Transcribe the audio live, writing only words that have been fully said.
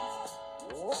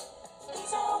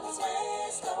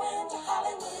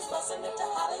Crossing into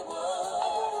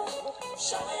Hollywood,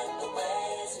 showing the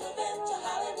ways, moving to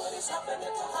Hollywood. He's hopping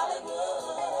into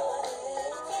Hollywood.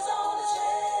 He's on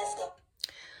his way.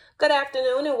 Good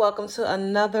afternoon and welcome to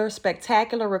another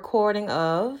spectacular recording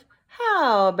of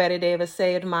How Betty Davis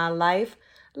Saved My Life.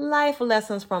 Life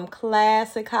lessons from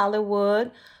classic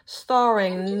Hollywood,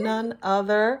 starring none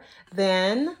other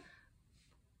than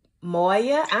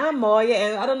Moya. I'm Moya,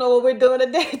 and I don't know what we're doing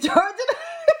today, Georgia.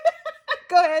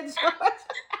 Go ahead, Georgia.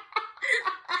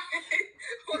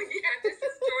 Well, yeah, this is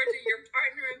Georgia, your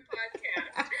partner in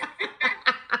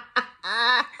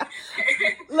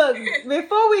podcast. Look,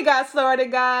 before we got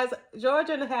started, guys,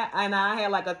 Georgia and I had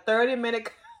like a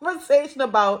 30-minute conversation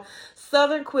about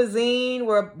Southern cuisine.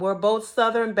 We're both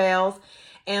Southern belles.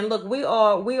 And look, we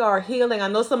are healing. I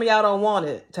know some of y'all don't want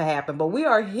it to happen, but we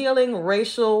are healing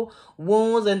racial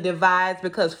wounds and divides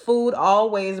because food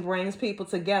always brings people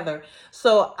together.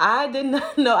 So I did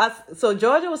not know. So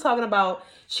Georgia was talking about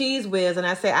Cheez Whiz, and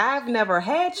I said I've never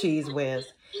had Cheez Whiz,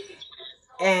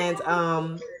 and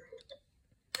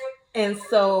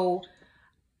so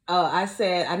I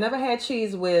said I never had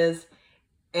Cheez Whiz,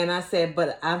 and I said,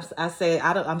 but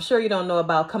I'm sure you don't know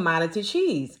about commodity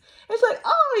cheese. It's like,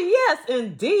 oh yes,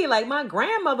 indeed. Like my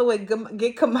grandmother would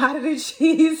get commodity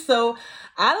cheese. So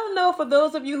I don't know, for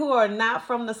those of you who are not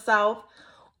from the South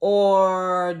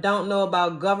or don't know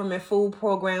about government food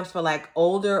programs for like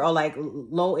older or like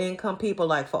low income people,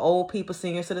 like for old people,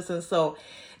 senior citizens. So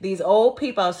these old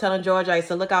people, I was telling George, I used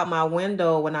to look out my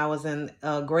window when I was in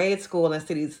grade school and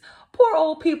see these poor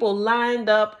old people lined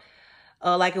up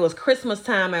like it was Christmas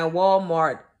time at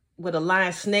Walmart with a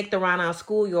line snaked around our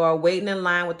schoolyard, waiting in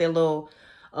line with their little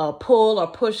pull or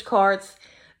push carts.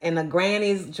 And the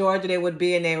grannies, Georgia, they would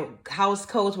be in their house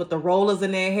coats with the rollers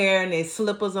in their hair and their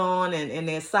slippers on and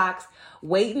their socks,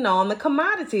 waiting on the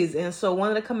commodities. And so one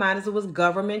of the commodities was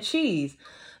government cheese.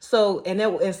 So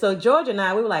so Georgia and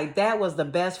I, we were like, that was the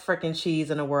best freaking cheese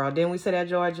in the world. Didn't we say that,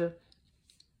 Georgia?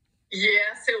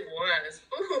 Yes, it was.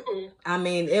 Ooh. I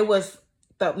mean, it was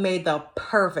the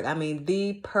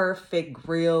perfect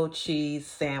grilled cheese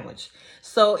sandwich.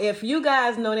 So if you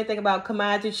guys know anything about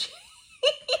commodity cheese,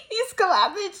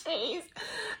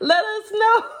 let us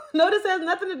know. No, this has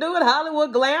nothing to do with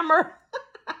Hollywood glamour,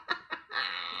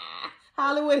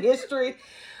 Hollywood history,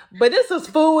 but this is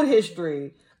food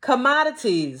history.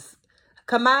 Commodities,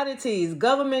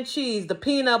 government cheese, the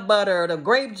peanut butter, the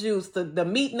grape juice, the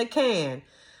meat in the can.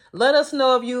 Let us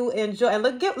know if you enjoy, and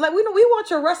we want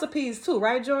your recipes too,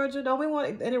 right, Georgia? Don't we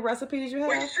want any recipes you have?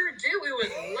 We sure do. We would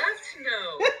love to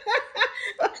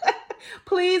know.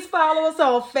 Please follow us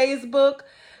on Facebook,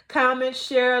 comment,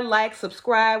 share, like,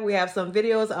 subscribe. We have some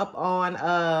videos up on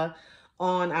our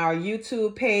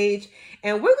YouTube page,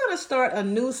 and we're gonna start a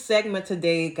new segment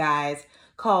today, guys,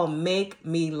 called "Make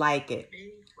Me Like It."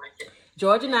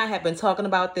 George and I have been talking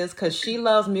about this because she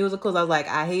loves musicals. I was like,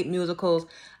 I hate musicals.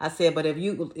 I said, but if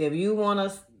you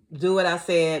want to do it, I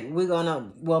said,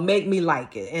 we'll make me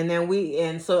like it.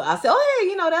 And so I said, oh,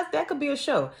 hey, that could be a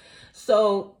show.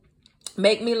 So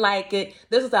Make Me Like It.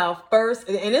 This is our first,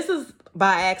 and this is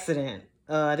by accident.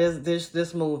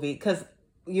 This movie, because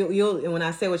you when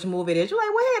I say which movie it is, you're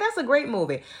like, well, hey, that's a great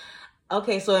movie.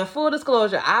 Okay, so in full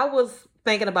disclosure, I was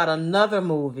thinking about another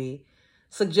movie,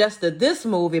 suggested this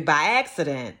movie by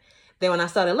accident. Then when I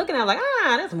started looking at it, I was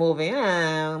like, this movie,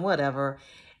 whatever.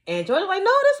 And George was like,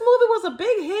 no, this movie was a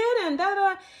big hit, and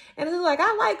da-da. And it was like,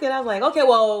 I liked it. I was like, okay,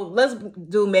 well, let's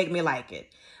do Make Me Like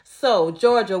It. So,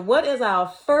 Georgia, what is our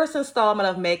first installment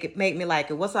of Make Me Like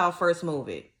It? What's our first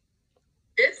movie?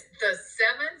 It's The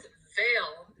Seventh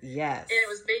Veil. Yes. And it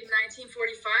was made in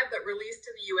 1945, but released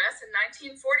in the U.S. in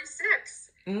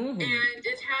 1946. Mm-hmm. And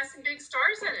it has some big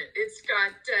stars in it. It's got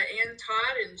Ann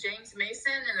Todd and James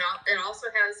Mason, and it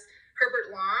also has Herbert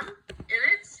Lom in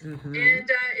it. Mm-hmm. And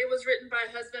it was written by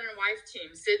husband and wife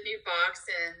team, Sidney Box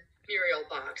and Muriel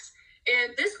Box.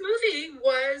 And this movie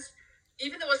was,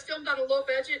 even though it was filmed on a low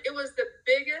budget, it was the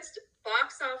biggest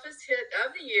box office hit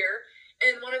of the year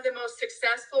and one of the most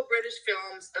successful British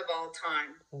films of all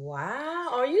time. Wow.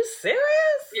 Are you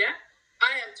serious? Yeah.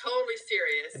 I am totally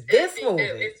serious. This movie.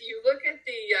 If you look at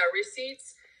the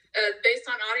receipts, based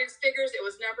on audience figures, it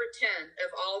was number 10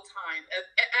 of all time.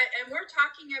 And we're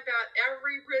talking about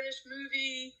every British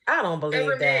movie I don't believe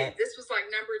ever that. made. This was like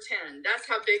number 10. That's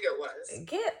how big it was.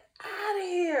 Get out of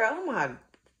here.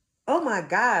 Oh my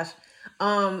gosh.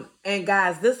 And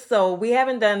guys, so we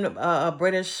haven't done a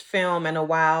British film in a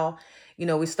while.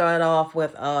 We started off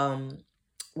with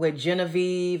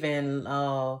Genevieve and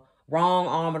Wrong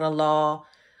Arm of the Law,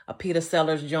 a Peter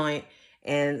Sellers joint.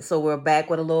 And so we're back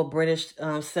with a little British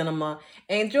cinema.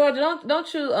 And Georgia,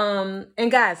 don't you,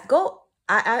 and guys, go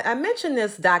I mentioned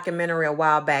this documentary a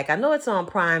while back. I know it's on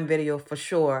Prime Video for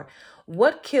sure.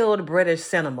 What Killed British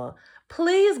Cinema?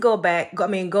 Please go back.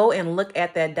 Go and look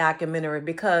at that documentary,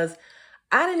 because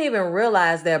I didn't even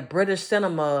realize that British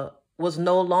cinema was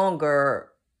no longer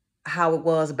how it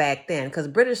was back then. Because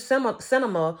British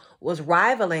cinema was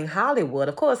rivaling Hollywood.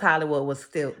 Of course, Hollywood was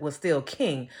still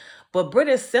king, but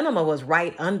British cinema was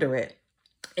right under it.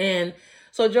 And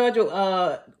so,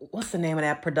 Georgia, what's the name of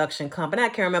that production company? I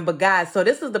can't remember. Guys, so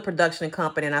this is the production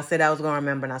company, and I said I was going to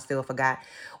remember, and I still forgot.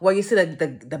 Well, you see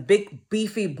the big,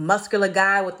 beefy, muscular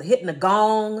guy with hitting the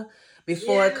gong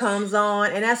before it comes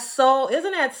on. And that's so,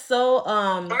 isn't that so...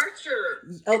 Archer.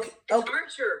 Okay, it's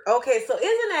Archer. Okay, so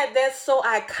isn't that's so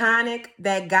iconic,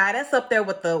 that guy? That's up there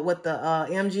with the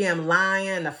MGM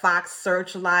Lion, the Fox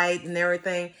Searchlight and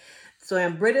everything. So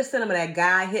in British cinema, that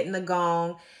guy hitting the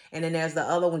gong, and then there's the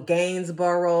other one,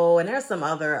 Gainsborough, and there's some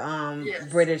other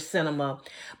British cinema.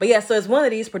 But yeah, so it's one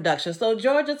of these productions. So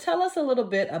Georgia, tell us a little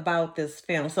bit about this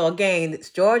film. So again,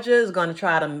 Georgia is going to she's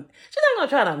not going to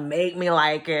try to make me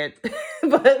like it,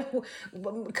 but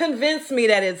convince me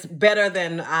that it's better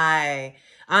than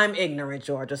I'm ignorant,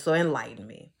 Georgia. So enlighten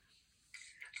me.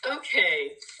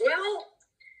 Okay, well,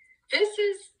 this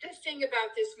is the thing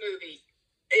about this movie.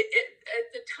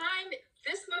 At the time,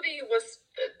 this movie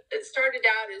it started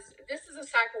out as, this is a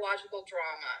psychological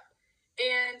drama.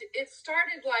 And it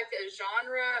started like a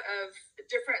genre of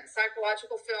different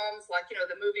psychological films, like,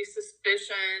 the movie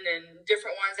Suspicion, and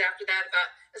different ones after that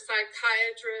about a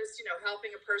psychiatrist,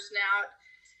 helping a person out.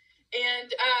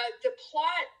 And the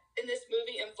plot in this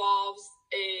movie involves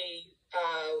a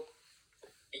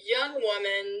young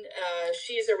woman.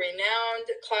 She's a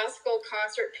renowned classical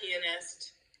concert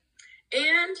pianist,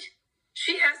 and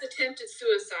she has attempted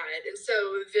suicide. And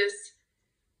so this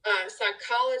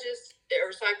psychologist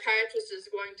or psychiatrist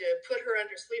is going to put her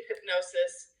under sleep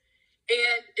hypnosis.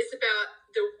 And it's about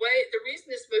the reason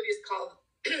this movie is called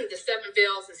The Seven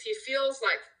Veils is he feels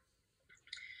like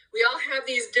we all have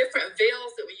these different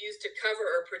veils that we use to cover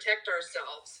or protect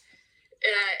ourselves.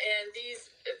 And these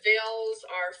veils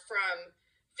are from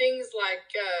things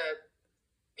like,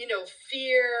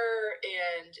 fear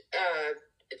and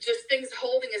just things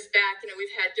holding us back.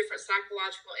 We've had different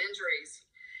psychological injuries.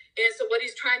 And so what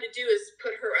he's trying to do is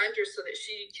put her under so that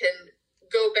she can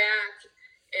go back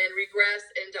and regress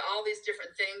into all these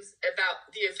different things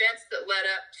about the events that led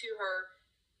up to her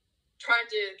trying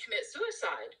to commit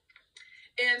suicide.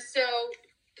 And so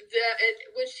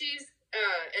when she's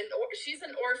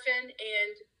an orphan,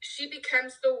 and she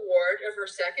becomes the ward of her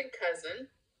second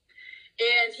cousin,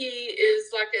 and he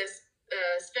is like a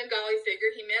Svengali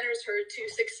figure. He mentors her to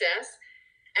success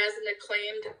as an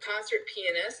acclaimed concert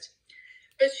pianist.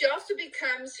 But she also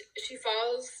she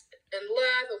falls in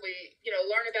love, and we,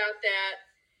 learn about that.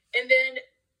 And then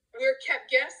we're kept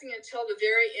guessing until the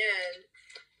very end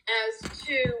as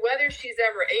to whether she's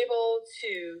ever able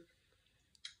to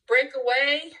break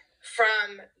away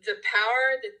from the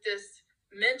power that this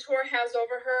mentor has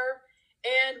over her,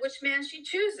 and which man she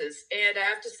chooses. And I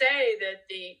have to say that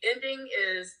the ending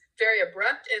is very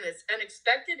abrupt, and it's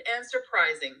unexpected and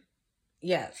surprising.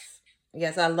 Yes,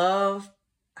 I love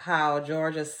how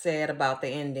Georgia said about the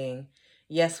ending.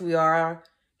 Yes, we are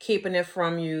keeping it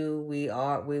from you. We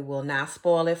will not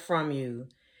spoil it from you.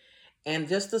 And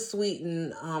just to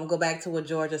sweeten, go back to what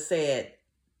Georgia said,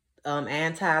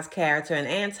 Antai's character, and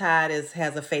Antai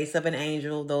has a face of an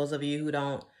angel. Those of you who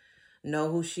don't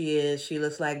know who she is, she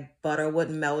looks like butter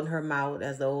wouldn't melt in her mouth,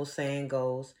 as the old saying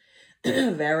goes.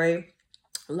 Very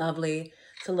lovely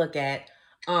to look at.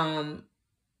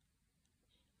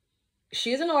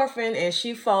 She's an orphan, and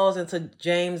she falls into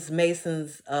James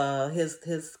Mason's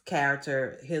his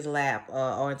character, his lap,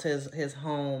 or into his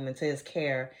home, into his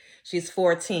care. She's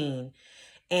 14.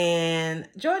 And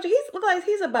Georgia,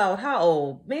 he's about how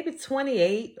old? Maybe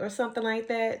 28 or something like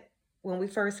that when we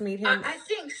first meet him. I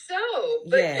think so.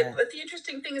 But, but the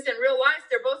interesting thing is, in real life,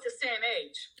 they're both the same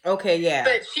age. Okay, yeah.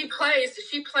 But she plays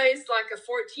like a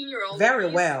 14-year-old. Very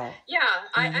well. Yeah,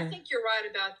 I think you're right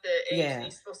about the age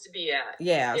he's supposed to be at.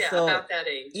 Yeah, so about that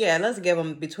age. Yeah, let's give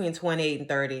him between 28 and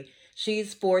 30.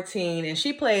 She's 14, and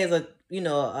she plays a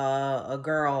young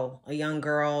girl.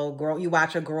 You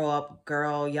watch her grow up,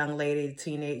 young lady,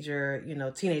 teenager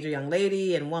young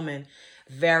lady and woman,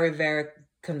 very, very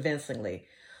convincingly.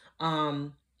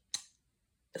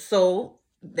 So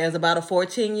there's about a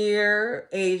 14-year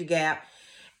age gap.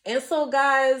 And so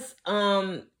guys,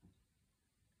 in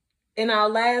our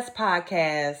last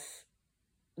podcast,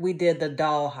 we did the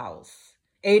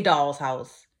A Doll's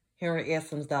House, Henry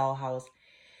Essam's Dollhouse.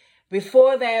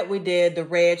 Before that, we did the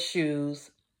Red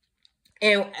Shoes.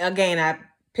 And again, I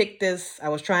picked this. I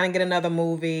was trying to get another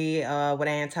movie with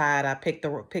Ann Todd. I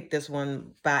picked this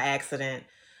one by accident.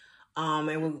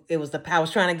 And it was I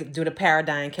was trying to do the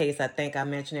Paradigm Case. I think I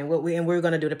mentioned it. We were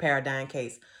going to do the Paradigm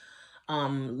Case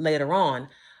later on.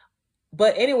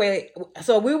 But anyway,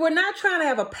 so we were not trying to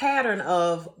have a pattern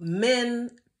of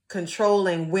men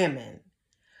controlling women,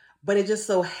 but it just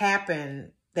so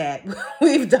happened that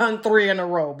we've done 3 in a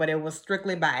row, but it was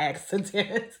strictly by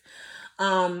accident.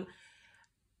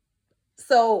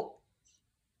 So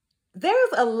there's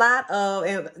a lot of,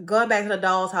 and going back to the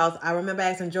Doll's House, I remember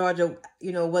asking Georgia,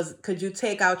 could you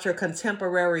take out your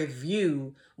contemporary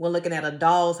view when looking at a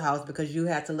Doll's House, because you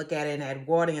had to look at it in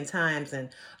Edwardian times,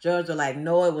 and Georgia like,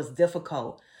 no, it was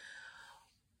difficult.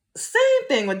 Same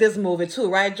thing with this movie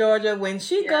too, right, Georgia? When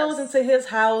she goes into his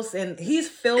house and he's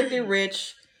filthy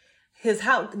rich, his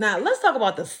house. Now let's talk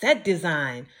about the set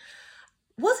design.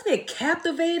 Wasn't it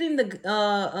captivating?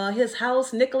 His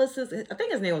house, Nicholas's. I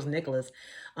think his name was Nicholas.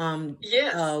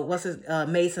 Yes. What's his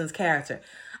Mason's character?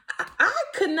 I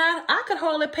could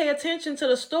hardly pay attention to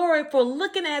the story for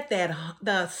looking at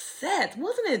the set.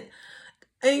 Wasn't it?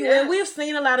 And we've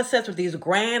seen a lot of sets with these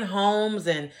grand homes,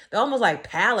 and they're almost like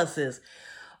palaces.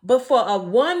 But for a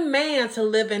one man to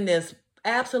live in this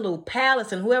absolute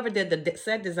palace, and whoever did the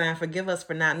set design, forgive us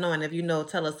for not knowing. If you know,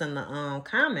 tell us in the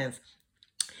comments.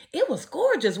 It was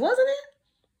gorgeous, wasn't it?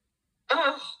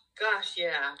 Oh gosh,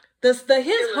 yeah. His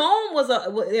home was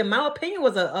in my opinion,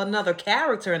 was another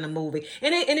character in the movie,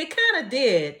 and it kind of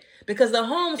did, because the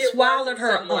home swallowed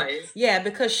her up. Yeah,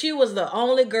 because she was the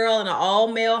only girl in an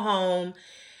all-male home.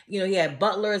 He had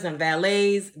butlers and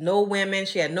valets, no women.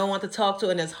 She had no one to talk to,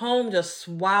 and his home just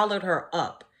swallowed her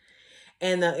up.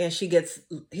 And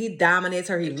he dominates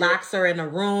her. He locks her in a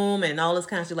room and all this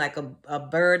kind of stuff, like a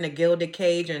bird in a gilded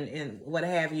cage and what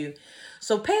have you.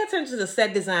 So pay attention to the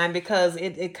set design, because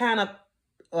it kind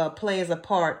of plays a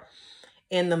part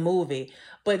in the movie.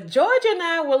 But Georgia and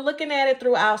I were looking at it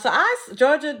throughout. So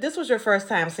Georgia, this was your first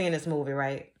time seeing this movie,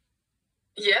 right?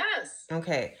 Yes.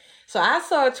 Okay. So I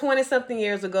saw it 20-something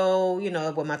years ago,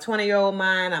 with my 20-year-old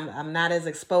mind. I'm not as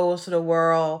exposed to the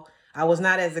world. I was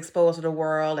not as exposed to the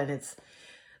world and its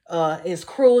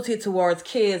cruelty towards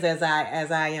kids as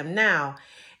I am now.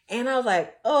 And I was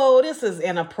like, oh, this is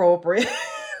inappropriate.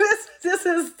 this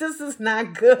is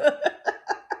not good.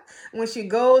 When she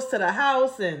goes to the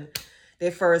house and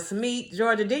they first meet,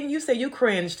 Georgia, didn't you say you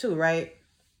cringed too, right?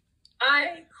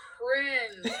 I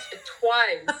cringed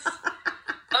twice.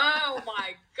 Oh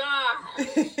my gosh.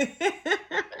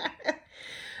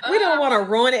 We don't want to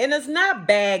ruin it. And it's not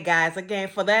bad, guys. Again,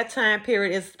 for that time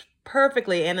period, it's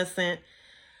perfectly innocent.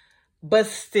 But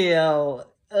still,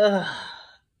 look,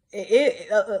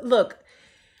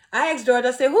 I asked George,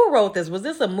 I said, who wrote this? Was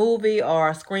this a movie or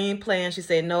a screenplay? And she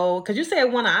said, no. Because you said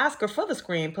it won an Oscar for the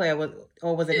screenplay,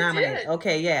 or was it nominated? Did.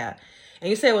 Okay, yeah. And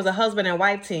you said it was a husband and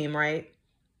wife team, right?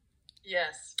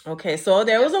 Yes. Okay, so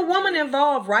there was a woman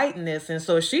involved writing this, and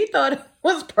so she thought it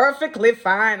was perfectly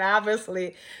fine,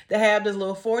 obviously, to have this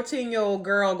little 14-year-old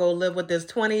girl go live with this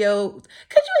 20-year-old.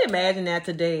 Could you imagine that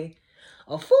today?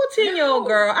 A 14-year-old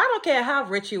girl, I don't care how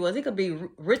rich he was, he could be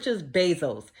rich as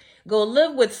Bezos, go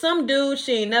live with some dude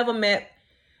she ain't never met.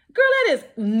 Girl, that is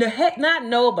not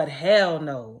no, but hell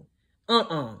no.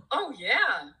 Oh,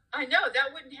 yeah. I know.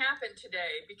 That wouldn't happen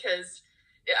today, because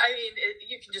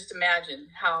you can just imagine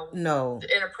how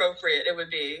inappropriate it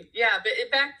would be. Yeah, but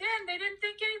back then they didn't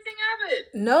think anything of it.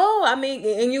 No, I mean,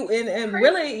 and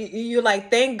really, you like,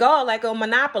 thank God, like on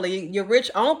Monopoly, your rich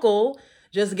uncle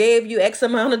just gave you X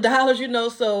amount of dollars,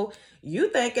 so you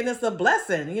thinking it's a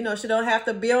blessing. She don't have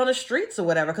to be on the streets or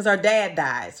whatever, because her dad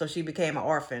died, so she became an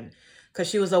orphan because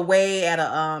she was away at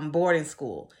a boarding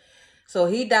school. So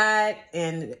he died,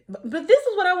 but this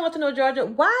is what I want to know, Georgia.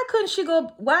 Why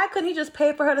couldn't he just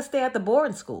pay for her to stay at the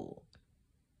boarding school?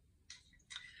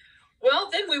 Well,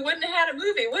 then we wouldn't have had a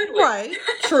movie, would we? Right.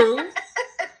 True.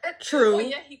 True. Well,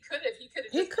 yeah, he could have.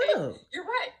 He could have. You're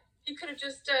right. He could have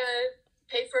just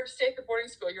paid for her to stay at the boarding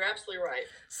school. You're absolutely right.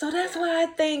 So that's why I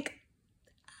think,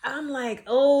 I'm like,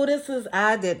 oh,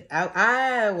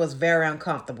 I was very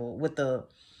uncomfortable with the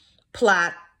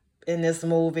plot in this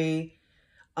movie.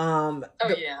 Yeah.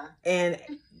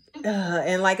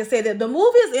 And like I said, the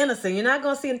movie is innocent. You're not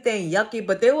going to see anything yucky,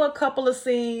 but there were a couple of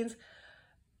scenes,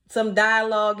 some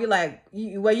dialogue. You're like,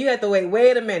 you have to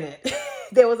wait a minute.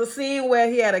 There was a scene where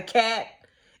he had a cat,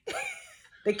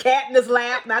 the cat in his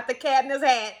lap, not the cat in his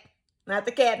hat, not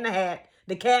the cat in the hat,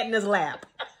 the cat in his lap.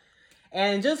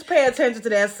 And just pay attention to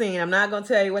that scene. I'm not going to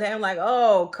tell you what happened. I'm like,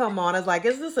 oh, come on. It's like,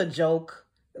 is this a joke?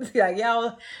 It's like,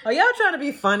 are y'all trying to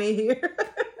be funny here?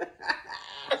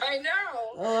 I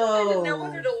know. I didn't know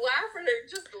whether to laugh for to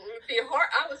just be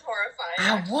I was horrified.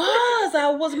 I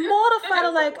was mortified.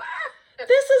 I'm like,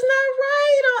 this is not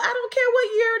right. I don't care what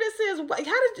year this is.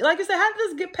 Like you said, how did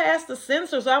this get past the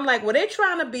censor? So I'm like, were they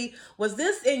trying to be, was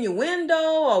this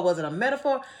innuendo or was it a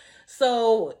metaphor?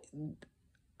 So,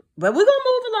 but we're going to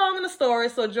move along in the story.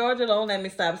 So Georgia, don't let me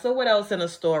stop. So what else in the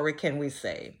story can we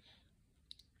say?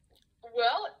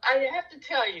 Well, I have to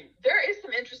tell you, there is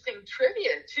some interesting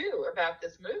trivia too about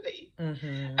this movie.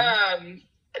 Mm-hmm.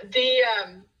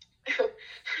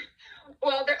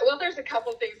 There's a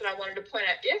couple things that I wanted to point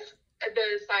out. If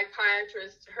the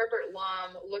psychiatrist Herbert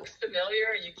Lom looks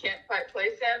familiar and you can't quite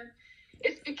place him,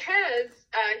 it's because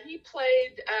he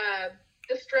played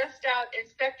the stressed out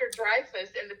Inspector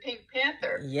Dreyfus in The Pink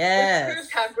Panther. Yes. Which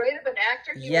proves how great of an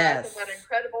actor he was and what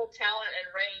incredible talent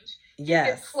and range he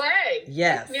could play.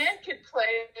 Yes. This man could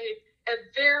play a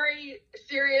very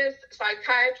serious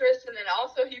psychiatrist, and then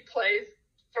also he plays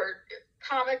for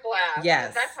comic laughs.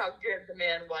 Yes. That's how good the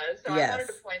man was. So I wanted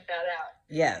to point that out.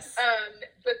 Yes.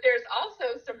 But there's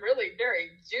also some really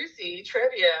very juicy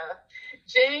trivia.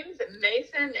 James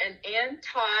Mason and Ann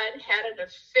Todd had an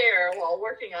affair while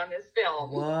working on this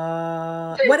film.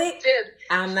 What?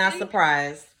 I'm not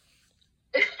surprised.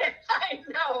 I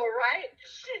know, right?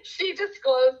 She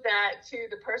disclosed that to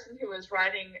the person who was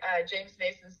writing James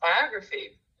Mason's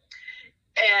biography.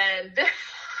 And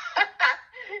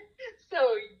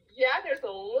so, yeah, there's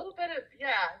a little bit of,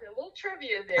 a little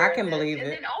trivia there. I can believe it.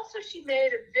 And then also she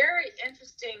made a very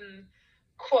interesting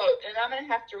quote, and I'm going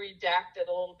to have to redact it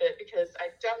a little bit because I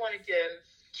don't want to give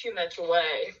too much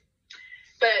away.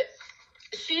 But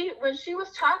when she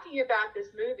was talking about this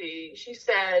movie, she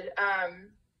said,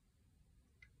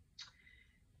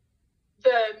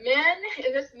 the men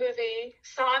in this movie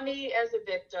saw me as a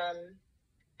victim,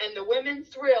 and the women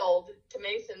thrilled to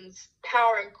Mason's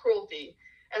power and cruelty,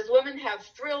 as women have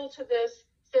thrilled to this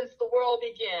since the world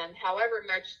began, however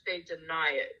much they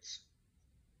deny it.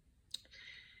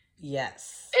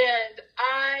 Yes. And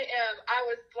I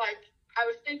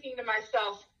was thinking to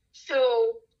myself,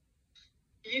 so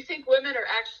you think women are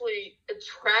actually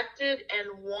attracted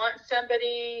and want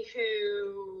somebody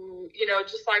who,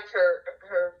 just like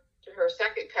her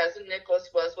second cousin Nicholas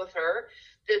was with her,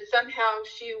 that somehow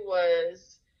she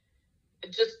was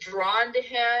just drawn to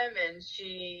him and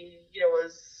she,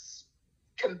 was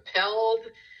compelled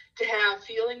to have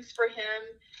feelings for him,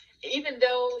 even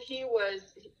though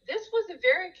this was a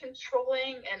very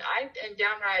controlling and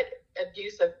downright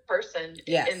abusive person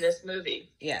in this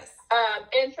movie. Yes.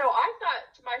 And so I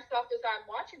thought to myself as I'm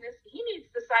watching this, he needs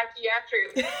the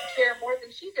psychiatric care more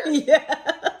than she does. Yes.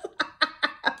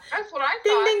 That's what I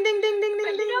thought. Ding, ding, ding, ding,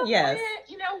 ding, ding. Yes.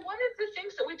 One of the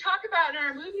things that we talk about in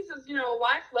our movies is,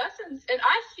 life lessons. And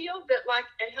I feel that, like,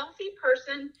 a healthy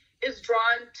person is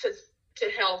drawn to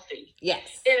healthy.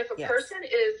 Yes. And if a person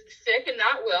is sick and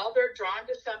not well, they're drawn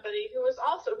to somebody who is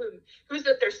also, who's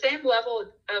at their same level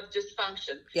of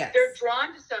dysfunction. Yes. They're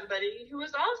drawn to somebody who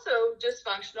is also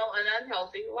dysfunctional and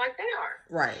unhealthy like they are.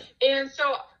 Right. And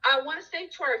so I want to say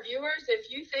to our viewers, if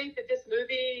you think that this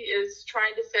movie is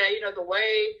trying to say, the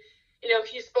way,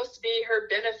 he's supposed to be her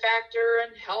benefactor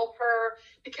and help her,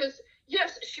 because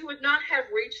yes, she would not have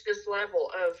reached this level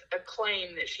of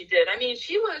acclaim that she did. I mean,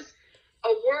 she was a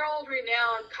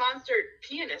world-renowned concert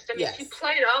pianist. I mean, she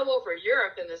played all over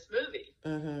Europe in this movie.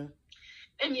 Mm-hmm.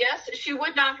 And yes, she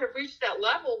would not have reached that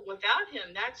level without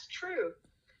him. That's true.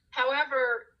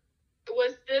 However,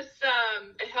 was this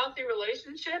a healthy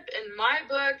relationship? In my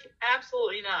book,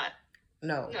 absolutely not.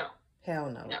 No. Hell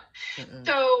no. No.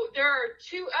 So there are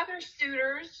two other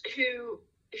suitors who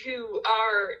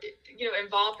are,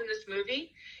 involved in this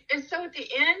movie. And so at the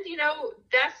end,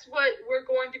 that's what we're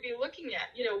going to be looking at.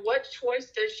 What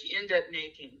choice does she end up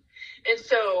making? And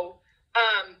so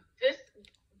this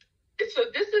is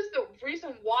the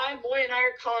reason why Moy and I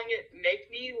are calling it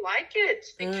Make Me Like It,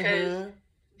 because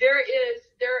there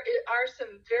are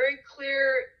some very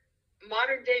clear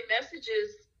modern day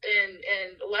messages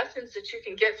and lessons that you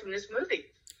can get from this movie.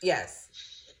 Yes.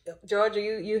 Georgia,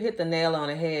 you hit the nail on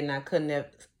the head, and I couldn't have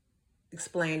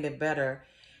explained it better.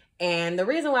 And the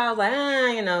reason why I was like,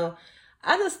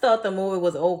 I just thought the movie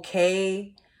was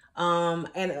okay.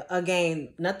 And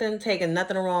again, taking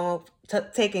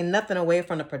nothing away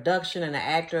from the production and the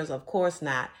actors, of course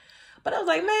not. But I was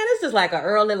like, man, this is like an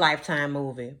early Lifetime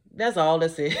movie. That's all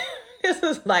this is. This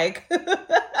is like,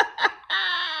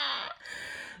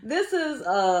 this is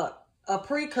a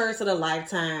precursor to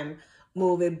Lifetime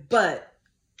movie, but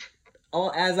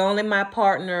as only my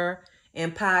partner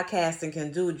in podcasting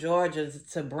can do, Georgia,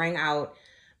 to bring out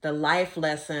the life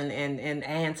lesson and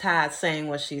Ann Todd saying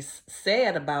what she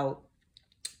said about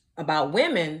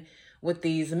women. with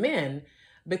these men.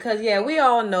 Because yeah, we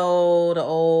all know the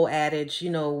old adage,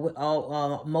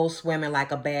 most women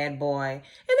like a bad boy, and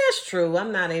that's true.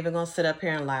 I'm not even gonna sit up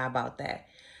here and lie about that.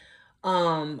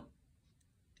 Um,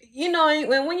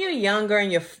 when you're younger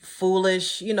and you're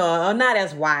foolish, or not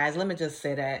as wise, let me just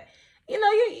say that. You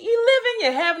living,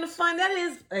 you're having fun. That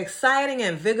is exciting,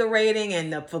 invigorating,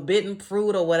 and the forbidden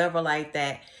fruit or whatever like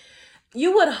that.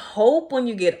 You would hope when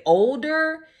you get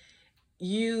older,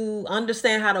 you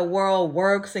understand how the world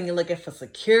works and you're looking for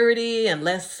security and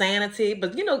less sanity.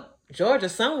 But Georgia,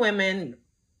 some women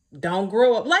don't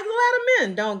grow up like a lot of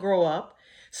men don't grow up.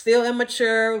 Still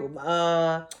immature.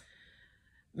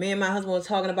 Me and my husband were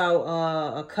talking about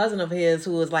a cousin of his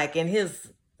who was like in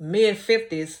his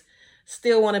mid-50s,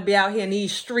 still want to be out here in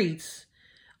these streets,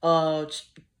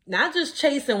 not just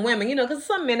chasing women, because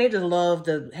some men, they just love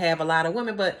to have a lot of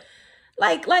women, but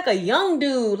like a young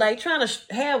dude, like trying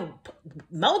to have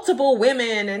multiple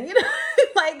women and,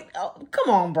 like, oh, come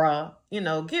on, bro,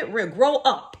 get real, grow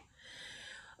up.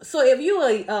 So if you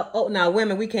now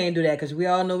women, we can't do that because we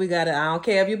all know I don't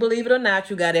care if you believe it or not,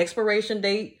 you got expiration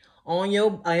date on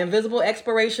your invisible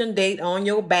expiration date on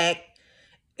your back,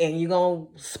 and you're gonna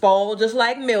spoil just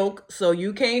like milk. So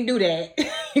you can't do that.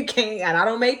 You can't, and I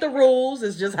don't make the rules.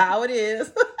 It's just how it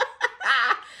is.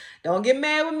 Don't get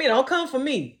mad with me. Don't come for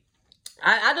me.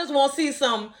 I just want to see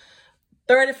some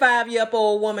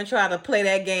 35-year-old woman try to play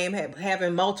that game,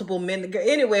 having multiple men.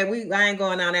 Anyway, I ain't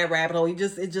going down that rabbit hole.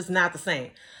 It's just not the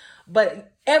same.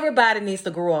 But everybody needs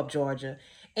to grow up, Georgia.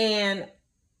 And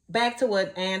back to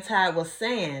what Anti was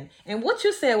saying, and what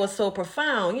you said was so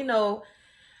profound.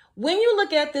 When you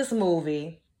look at this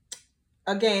movie,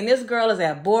 again, this girl is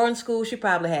at boarding school. She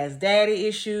probably has daddy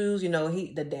issues.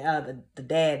 The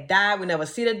dad died. We never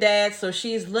see the dad. So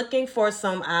she's looking for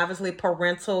some obviously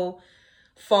parental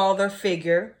father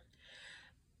figure.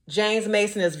 James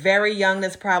Mason is very young.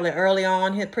 That's probably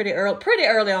pretty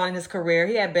early on in his career.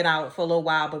 He had been out for a little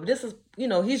while, but this is,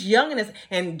 he's young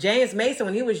and James Mason,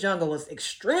 when he was younger, was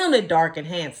extremely dark and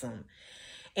handsome.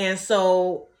 And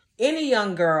so any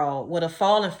young girl would have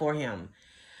fallen for him.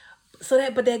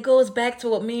 But that goes back to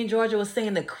what me and Georgia was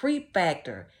saying, the creep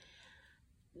factor.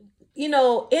 In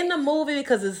the movie,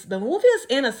 because the movie is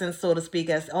innocent, so to speak,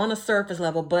 as on a surface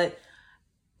level, but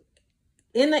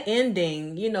in the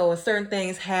ending, when certain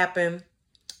things happen,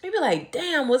 you'd be like,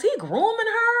 damn, was he grooming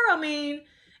her? I mean,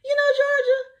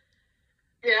 Georgia?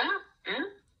 Yeah.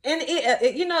 And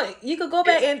you could go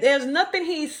back and there's nothing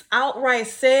he's outright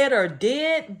said or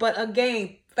did, but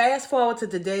again, fast forward to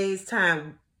today's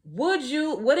time, would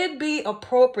it be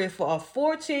appropriate for a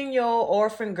 14-year-old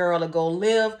orphan girl to go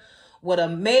live with a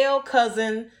male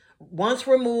cousin, once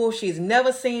removed, she's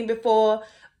never seen before,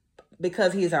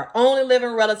 because he's our only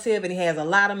living relative and he has a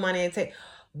lot of money and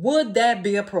would that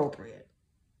be appropriate?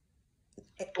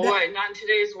 Boy, not in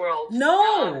today's world.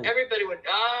 No. Everybody would,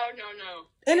 no.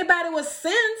 Anybody with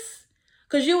sense?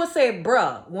 Because you would say,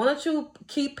 bruh, why don't you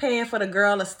keep paying for the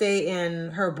girl to stay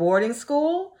in her boarding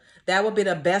school? That would be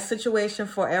the best situation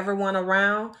for everyone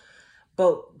around.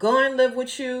 But go and live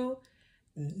with you,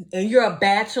 and you're a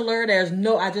bachelor.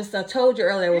 I told you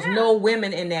earlier, there was no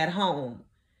women in that home.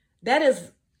 That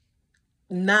is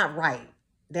not right.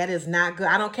 That is not good.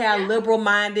 I don't care how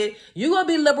liberal-minded. You're going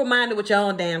to be liberal-minded with your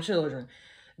own damn children.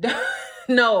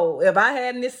 No, if I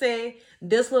hadn't to say,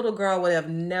 this little girl would have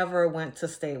never went to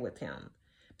stay with him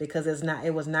because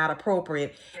it was not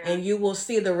appropriate. Yeah. And you will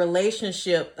see the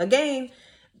relationship, again,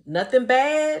 nothing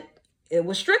bad. It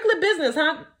was strictly business,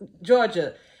 huh,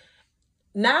 Georgia?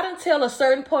 Not until a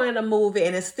certain point in the movie,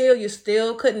 and you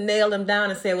still couldn't nail them down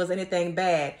and say it was anything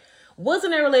bad.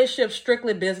 Wasn't their relationship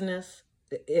strictly business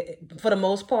for the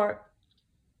most part?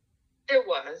 It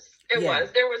was. It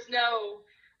was. There was no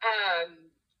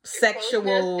sexual,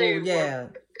 no, there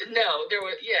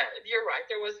was. Yeah, you're right.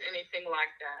 There wasn't anything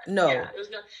like that. No, there was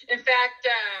no. In fact,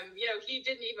 he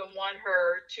didn't even want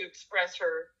her to express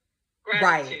her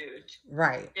gratitude,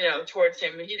 right? Towards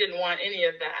him. He didn't want any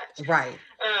of that, right?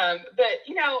 But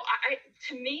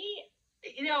to me,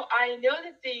 I know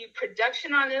that the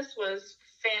production on this was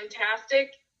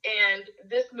fantastic, and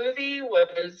this movie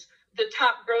was the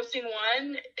top grossing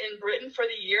one in Britain for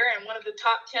the year and one of the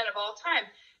top 10 of all time.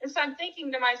 And so I'm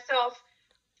thinking to myself,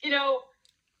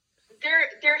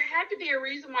 there had to be a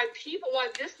reason why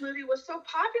this movie was so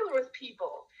popular with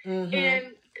people. Mm-hmm.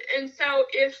 And so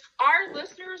if our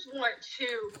listeners want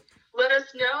to let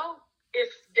us know if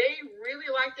they really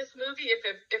like this movie, if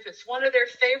it's one of their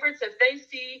favorites, if they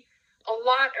see a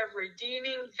lot of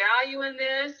redeeming value in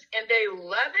this and they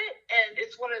love it, and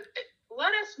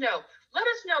let us know. let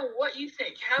us know what you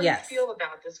think, how Yes. you feel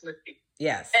about this movie.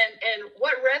 Yes. And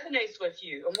what resonates with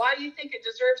you, and why you think it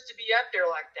deserves to be up there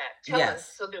like that. Tell Yes.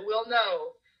 us so that we'll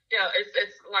know. You know,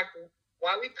 it's like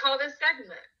why we call this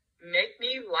segment "Make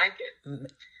Me Like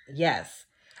It." Yes.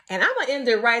 And I'm gonna end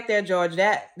it right there, George.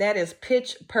 That is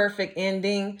pitch perfect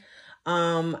ending.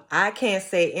 I can't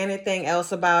say anything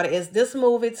else about it. Is this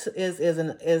movie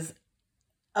is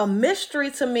a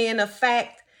mystery to me, in the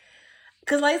fact,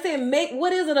 because like I said,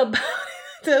 what is it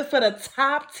about for the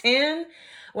top 10?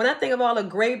 When I think of all the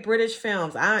great British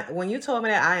films, when you told me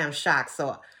that, I am shocked.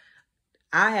 So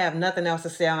I have nothing else to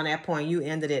say on that point. You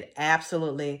ended it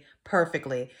absolutely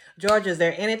perfectly. George, is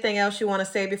there anything else you want to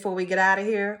say before we get out of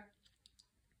here?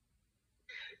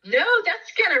 No,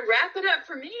 that's going to wrap it up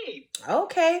for me.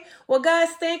 Okay. Well, guys,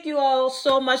 thank you all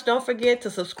so much. Don't forget to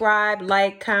subscribe,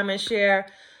 like, comment, share.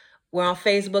 We're on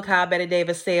Facebook, How Betty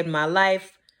Davis Saved My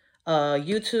Life.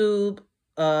 YouTube,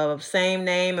 same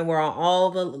name. And we're on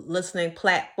all the listening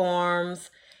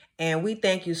platforms. And we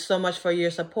thank you so much for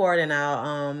your support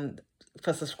and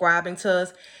for subscribing to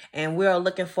us. And we are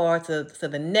looking forward to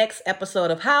the next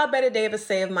episode of How Betty Davis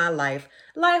Saved My Life.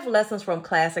 Life lessons from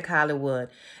classic Hollywood.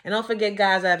 And don't forget,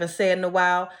 guys, I haven't said in a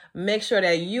while, make sure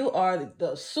that you are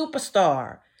the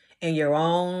superstar in your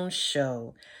own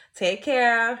show. Take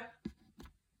care.